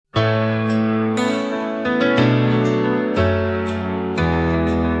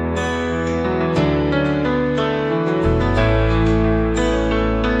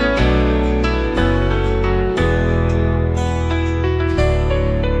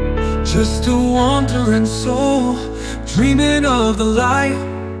Just a wandering soul, dreaming of the light,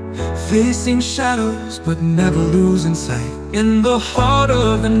 facing shadows but never losing sight. In the heart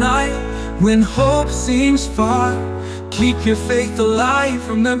of the night, when hope seems far, keep your faith alive,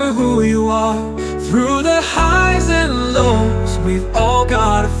 remember who you are. Through the highs and lows, we've all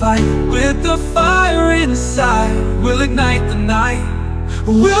gotta fight. With the fire inside, we'll ignite the night.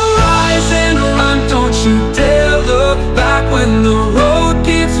 We'll rise and run, don't you dare look back. When the road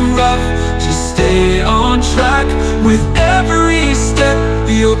gets rough, just stay on track. With every step,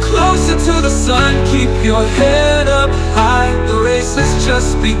 you're closer to the sun. Keep your head up high, the race has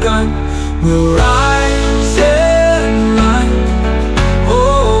just begun. We'll rise and run,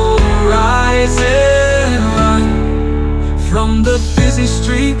 oh, rise and run. From the busy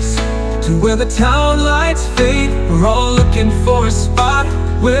streets to where the town lights fade, we're all looking for a spot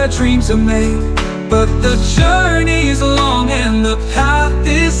where dreams are made. But the journey is long and the path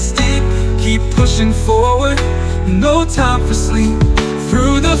is steep. Keep pushing forward, no time for sleep.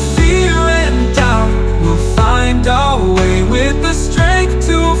 Through the fear and doubt, we'll find our way. With the strength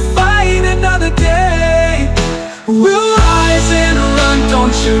to fight another day, we'll rise and run,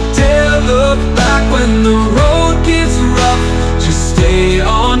 don't you dare look back. When the road gets rough, just stay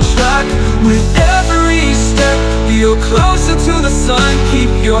on track. With every step, you're closer to the sun.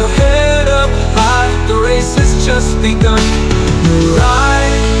 Keep your head up high, the race has just begun.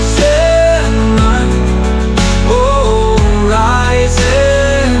 Rise and run, oh, rise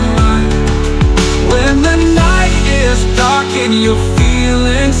and run. When the night is dark and you're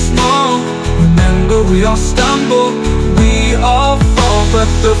feeling small, remember we all stumble, we all fall. But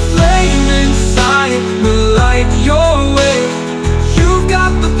the flame inside will light your way. You've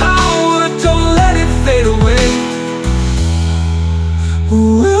got the power, don't let it fade away.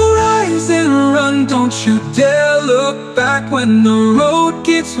 We'll rise and run, don't you dare look back. When the road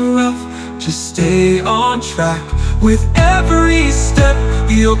gets rough, just stay on track. With every step,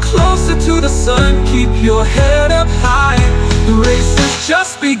 you're closer to the sun. Keep your head up high, the race has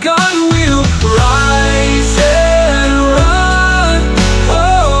just begun. We'll rise and run,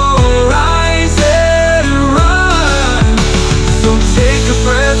 oh, rise and run. So take a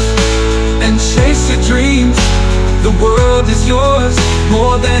breath and chase your dreams. The world is yours,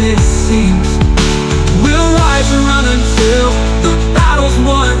 more than it seems. We'll rise and run until the battle's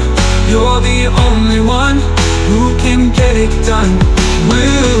won. You're the only one who can get it done.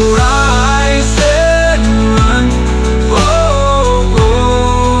 We'll rise